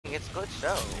it's glitched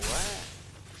out. What?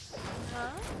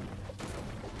 Huh?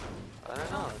 I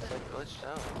don't know. It's like glitched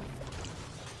out.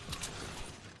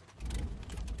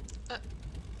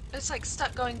 It's like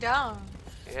stuck going down.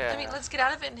 Yeah. I mean, let's get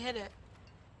out of it and hit it.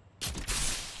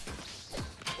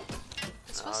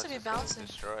 It's supposed to be bouncing.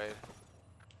 Destroyed.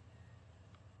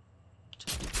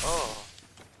 Oh.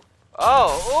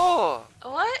 Oh.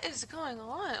 Oh. What is going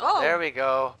on? Oh. There we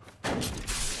go.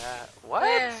 What?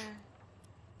 There.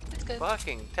 It's good.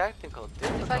 Fucking technical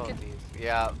If I could... difficulties.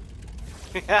 Yeah.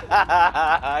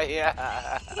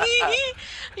 Yeah.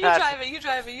 You drive it. You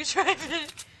drive it. You drive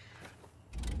it. See?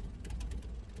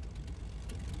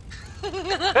 You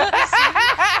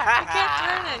can't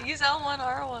turn it. Use L1,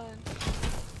 R1.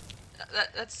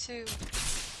 That's 2.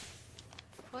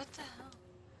 What the hell?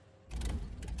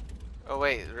 Oh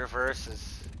wait, reverse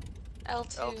is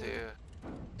L2. L2.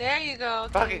 There you go.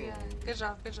 Okay, Fucking... yeah. Good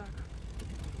job. Good job.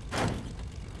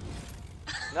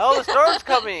 No, the storm's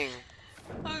coming.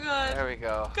 Oh god. There we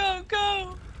go. Go,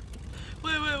 go.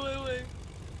 Wait.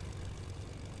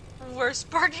 Worst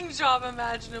parking job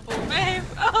imaginable, babe.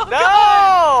 Oh No!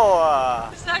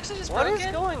 god. It's actually just What broken.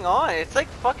 is going on? It's like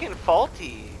fucking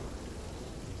faulty.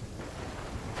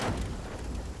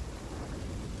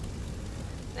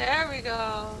 There we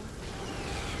go.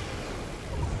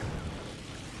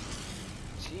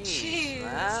 Jeez,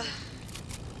 man.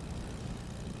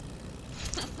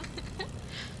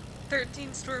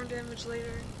 13 storm damage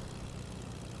later.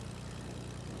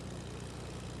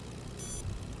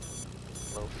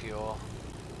 Low fuel.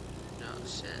 Oh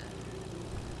shit.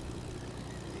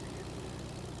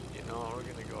 You know what? We're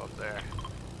gonna go up there.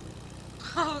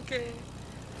 Okay.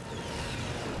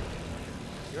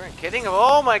 You weren't kidding?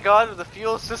 Oh my god, the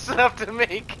fuel's just enough to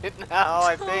make it now,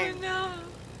 I think. Oh no.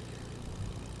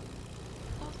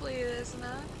 Hopefully it is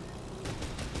enough.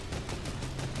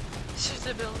 Shoot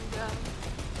the building down.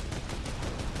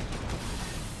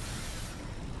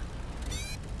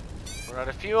 We're out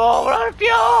of fuel! We're out of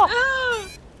fuel! No!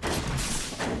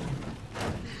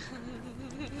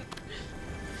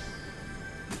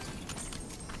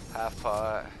 Half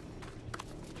pot.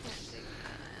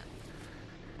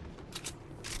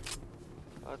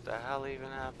 What the hell even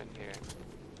happened here?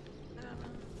 I don't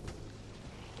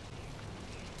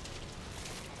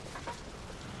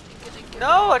know.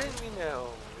 No, I didn't mean to.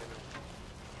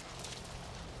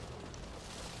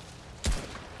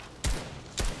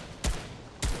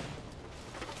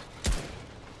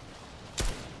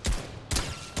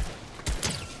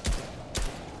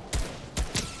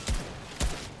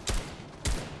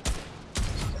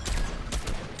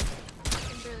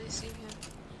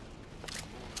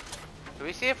 Do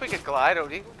we see if we could glide? Do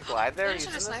you glide there? They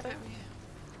should have sniped at me.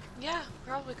 Yeah,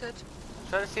 probably could.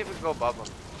 Try to see if we can go above them.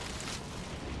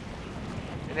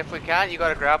 And if we can, you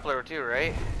got a grappler too,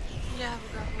 right? Yeah,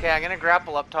 we're grappling. Okay, I'm gonna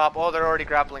grapple up top. Oh, they're already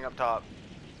grappling up top.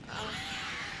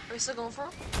 Are we still going for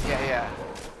them? Yeah.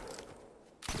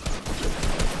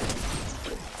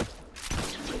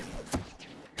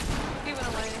 He went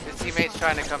away. His teammate's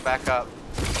trying to come back up.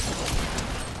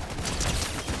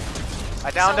 I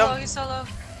downed him. He's solo.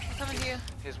 I'm coming to you.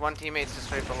 His one teammate's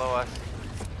just right below us.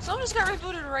 Someone just got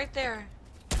rebooted right there.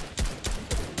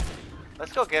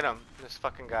 Let's go get him. This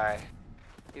fucking guy.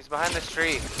 He's behind the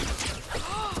street.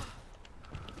 Oh,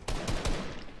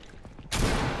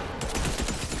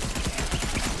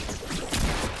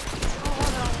 hold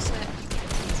on, almost hit.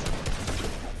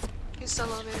 He's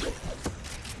solo, baby.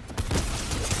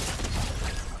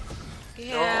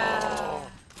 Yeah.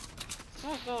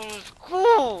 This is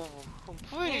cool.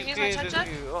 Please use my gaze touch at up?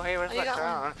 you. Oh, hey, where's Oh, my you got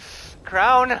crown?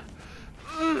 Crown.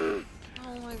 Oh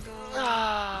my god.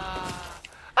 Ah!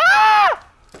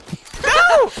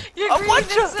 No! Your A green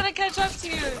bunch is of... gonna catch up to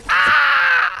you.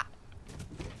 Ah!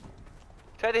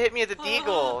 Try to hit me at the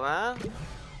deagle, man.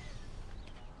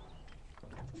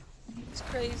 It's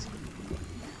crazy.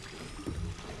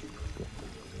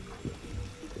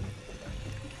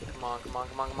 Come on.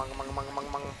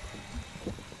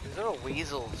 These little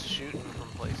weasels shooting from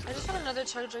places. I just found another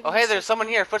charge. Oh, hey, there's someone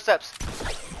here. Footsteps.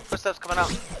 Footsteps coming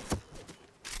out.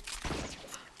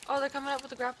 Oh, they're coming up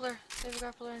with a grappler. They have a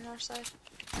grappler on our side.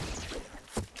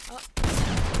 Oh.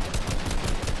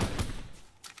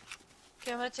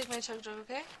 Okay, I'm gonna take my chug jug,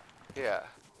 okay? Yeah.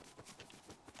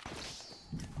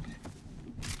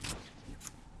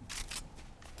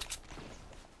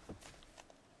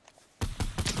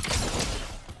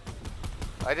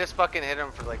 I just fucking hit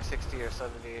him for like 60 or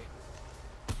 70.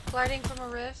 Gliding from a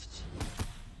rift.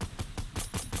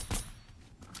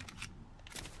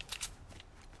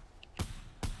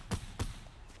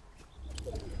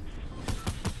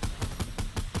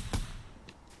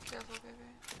 Careful, baby.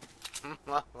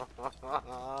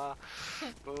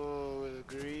 Oh,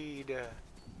 agreed.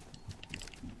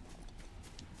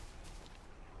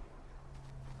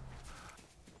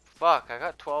 Fuck, I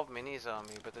got 12 minis on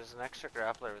me, but there's an extra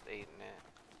grappler with 8 in it.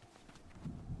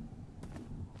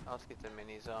 I'll take the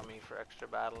minis on me for extra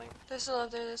battling. They're still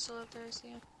up there, I see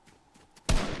him.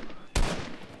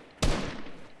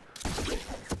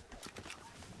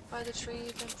 By the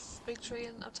tree, the big tree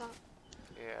up top.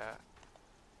 Yeah.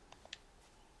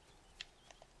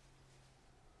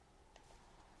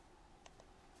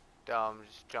 Dumb,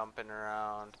 just jumping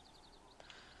around.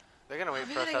 They're gonna wait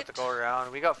for us to have to go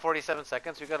around. We got 47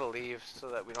 seconds, we gotta leave so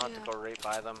that we don't have to go right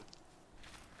by them.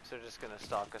 So they're just gonna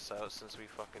stalk us out since we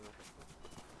fucking...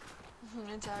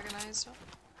 antagonized.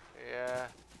 Yeah.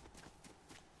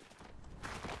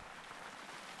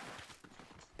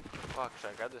 Fuck, should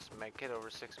I grab this med kit over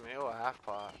 6 minutes? Oh, a half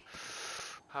pot.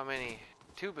 How many?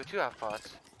 Two half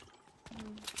pots.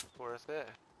 Worth it.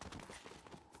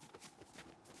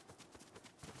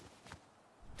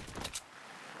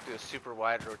 Do a super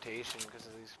wide rotation because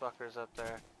of these fuckers up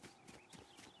there.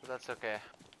 But that's okay.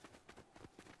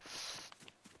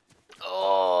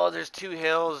 Oh, there's 2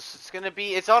 hills.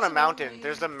 It's on a mountain.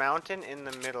 There's a mountain in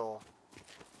the middle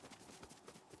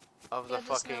of the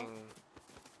fucking...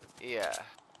 Yeah.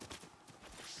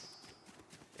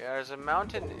 Yeah, there's a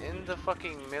mountain in the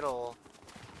fucking middle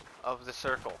of the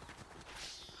circle.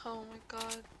 Oh my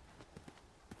god.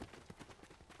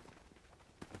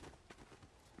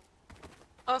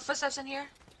 Oh, footsteps in here.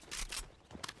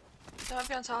 They might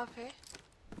be on top, hey?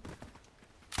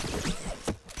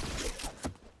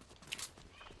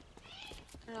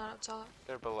 They're not up top.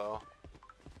 They're below.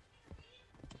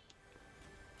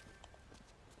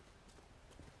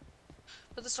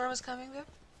 But the storm is coming, babe?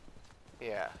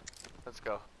 Yeah. Let's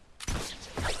go.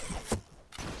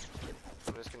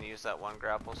 I'm just gonna use that one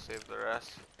grapple, save the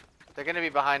rest. They're gonna be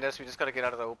behind us, we just gotta get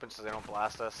out of the open so they don't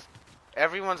blast us.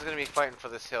 Everyone's gonna be fighting for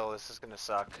this hill, this is gonna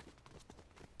suck.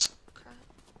 Okay.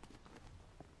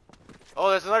 Oh,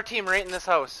 there's another team right in this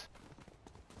house.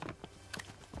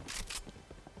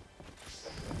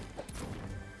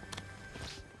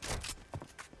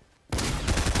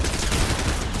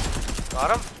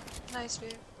 Got him? Nice,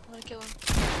 babe. I'm gonna kill him.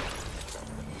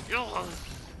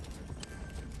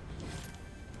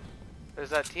 There's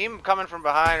that team coming from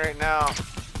behind right now.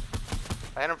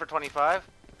 I hit him for 25.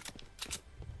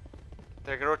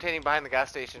 They're rotating behind the gas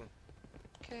station.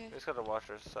 Okay. We just gotta watch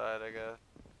our side, I guess.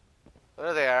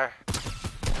 There they are.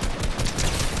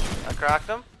 I cracked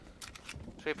them.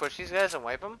 Should we push these guys and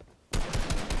wipe them?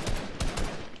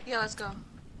 Yeah, let's go.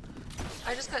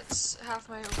 I just got half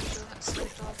my overkill that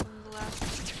slipped off on the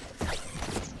left.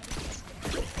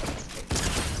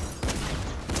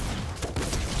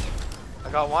 I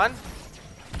got one.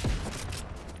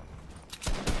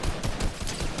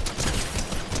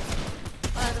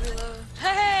 I had to reload.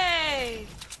 Hey!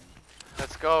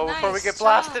 Let's go Nice before we get job.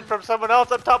 blasted from someone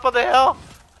else on top of the hill.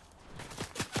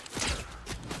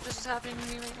 This is happening to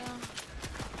me right now.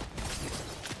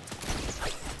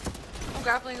 I'm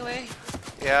grappling away.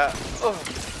 Yeah. Oh.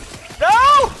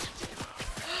 No!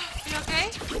 You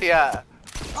okay? Yeah.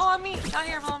 Oh, on me! Down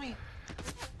here, below me.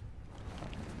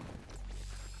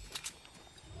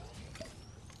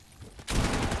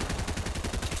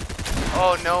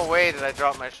 Oh, no way did I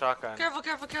drop my shotgun. Careful,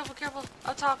 careful, careful, careful.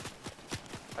 Up top.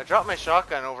 I dropped my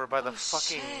shotgun over by the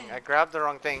fucking... shit. I grabbed the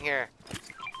wrong thing here.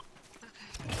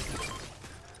 Okay.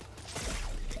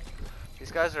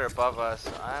 These guys are above us.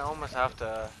 I almost have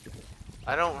to...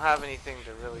 I don't have anything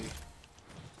to really...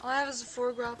 All I have is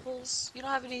 4 grapples. You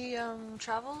don't have any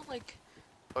travel? Like...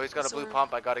 Oh, he's got a blue sword.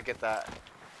 pump. I gotta get that.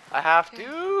 I have Okay.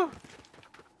 to!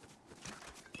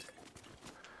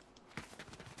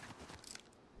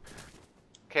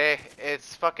 Okay,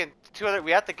 it's fucking 2 other...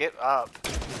 We have to get up.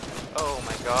 Oh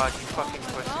my god, you fucking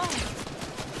pussy.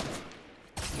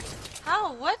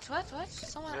 How? What?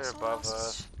 Someone They're someone above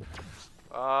else.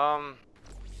 us.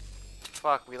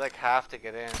 Fuck, we like have to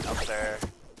get in up there.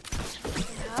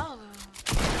 How though?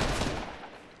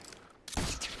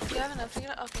 Do you have enough to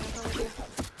get it? Okay, I probably do.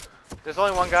 There's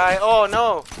only one guy. Oh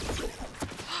no!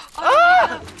 Oh,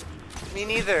 Ah! Me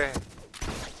neither.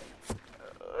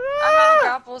 I'm out of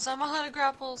grapples. I'm out of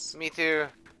grapples. Me too.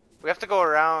 We have to go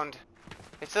around.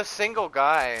 It's a single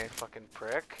guy, fucking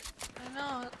prick. I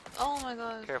know. Oh my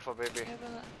god. Careful, baby. Okay,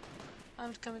 but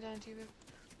I'm coming down to you, babe.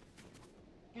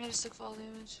 I just took fall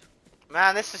damage.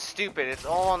 Man, this is stupid. It's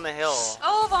all on the hill.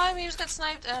 Oh, behind me, you just got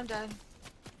sniped and I'm dead.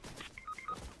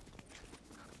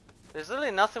 There's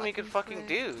literally nothing we can Fucking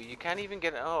fucking do. You can't even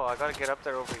get. Oh, I gotta get up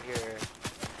there over here.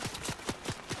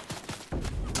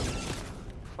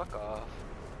 Fuck off.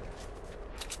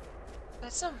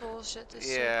 That's some bullshit, this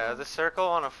Yeah, circle. the circle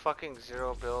on a fucking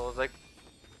 0 build. Like,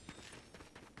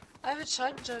 I haven't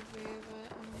tried to jug me,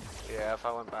 but yeah, if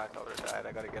I went back, I would have died.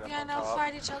 I gotta get up yeah, on now top.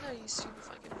 fight each other, you stupid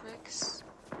fucking pricks.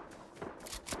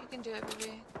 You can do it,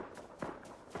 baby.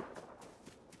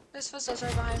 There's footsteps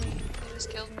right behind me. They just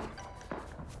killed me.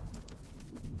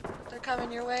 They're coming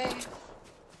your way.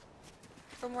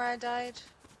 From where I died.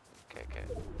 Okay, okay.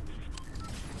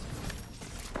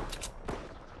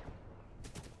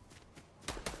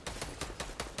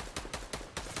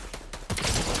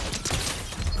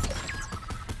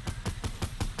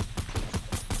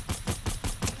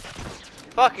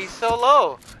 Fuck, he's so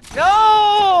low. No!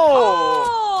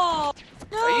 Oh!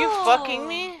 No! Are you fucking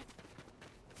me?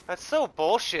 That's so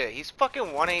bullshit. He's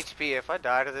fucking 1 HP. If I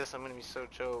die to this, I'm gonna be so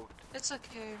choked. It's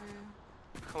okay,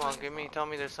 bro. Come on, give me, tell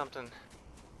me there's something.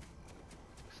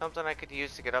 Something I could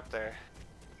use to get up there.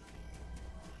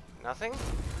 Nothing?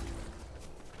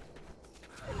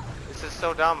 This is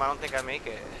so dumb, I don't think I make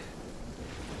it.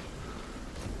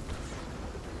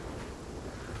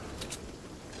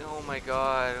 Oh my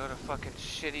god, what a fucking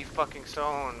shitty fucking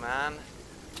zone, man.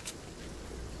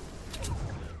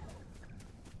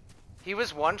 He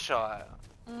was one shot.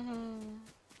 Mm-hmm.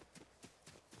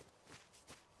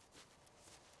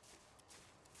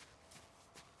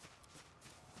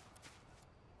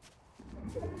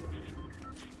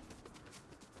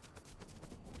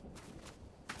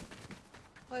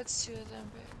 Well, it's 2 of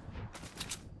them, but...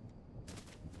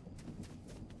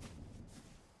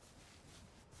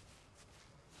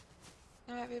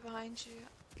 They might be behind you.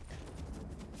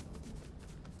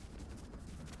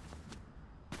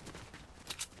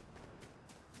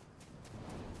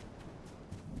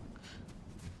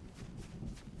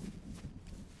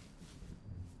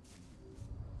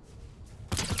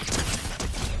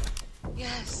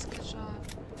 Yes, good job.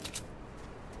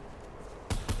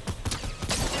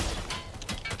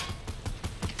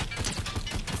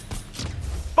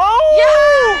 Boom!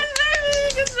 Yes!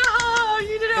 Good job!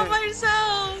 You did it all by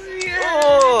yourself! Yes!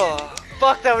 Oh,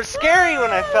 fuck, that was scary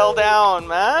when I fell down,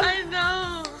 man. I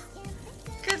know!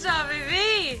 Good job,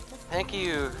 baby! Thank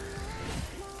you.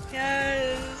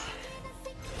 Yes!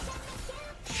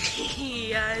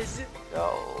 Yes!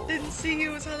 No. Didn't see he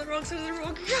was on the wrong side of the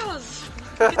road. Yes!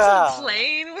 It's a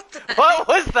plane? What the heck? What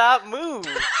was that move?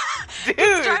 Dude!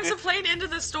 He drives a plane into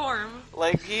the storm.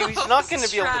 Like, he's not gonna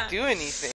be able to Strat. do anything.